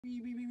Hey,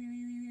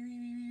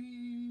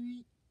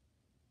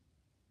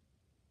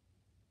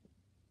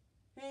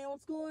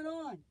 what's going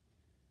on?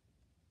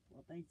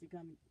 Well, thanks for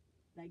coming.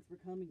 Thanks for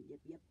coming.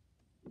 Yep.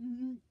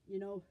 You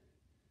know,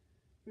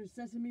 for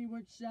Sesame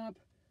Workshop,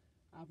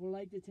 I would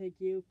like to take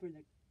you for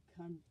the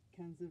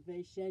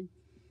conservation.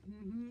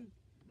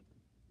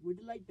 Would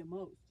you like the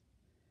most?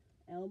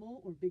 Elmo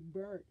or Big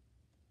Bird?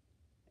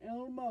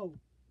 Elmo.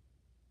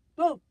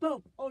 Both.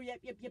 Oh, yep.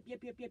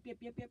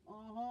 Uh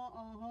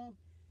huh.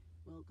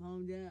 Well,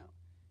 calm down.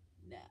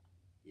 Now,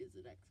 here's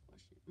the next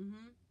question.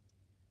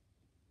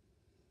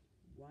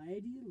 Why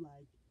do you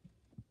like?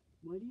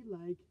 Why do you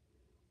like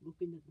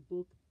looking at the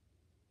book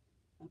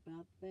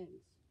about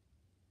things?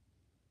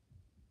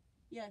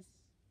 Yes.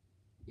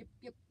 Yep.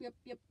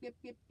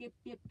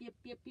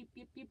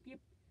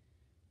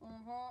 Uh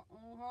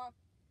huh.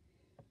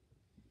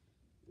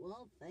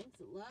 Well, thanks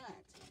a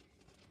lot.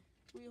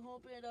 We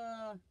hope it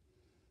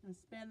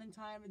spending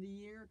time of the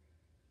year.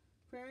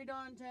 Prairie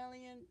Dawn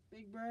Italian,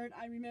 Big Bird.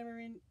 I remember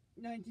in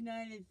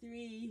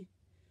 1993,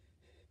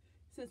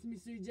 Sesame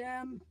Street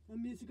Jam, a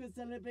musical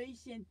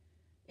celebration,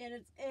 and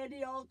it's at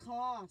all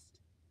cost.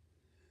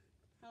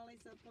 How are they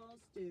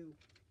supposed to?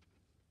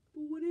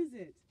 But what is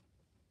it?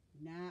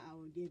 Now I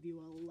will give you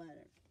a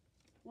letter.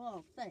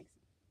 Well, thanks.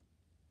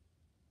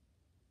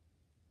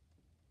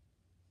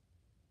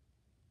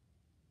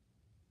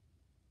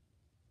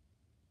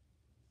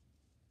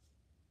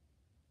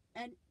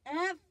 An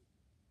F?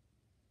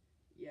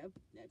 Yep,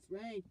 that's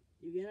right.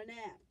 You get an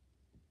F.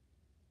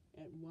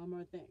 And one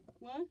more thing.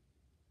 What?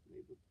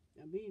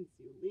 That means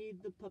you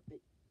leave the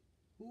puppet.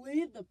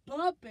 Leave the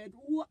puppet?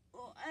 What?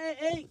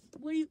 Hey,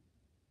 what are you...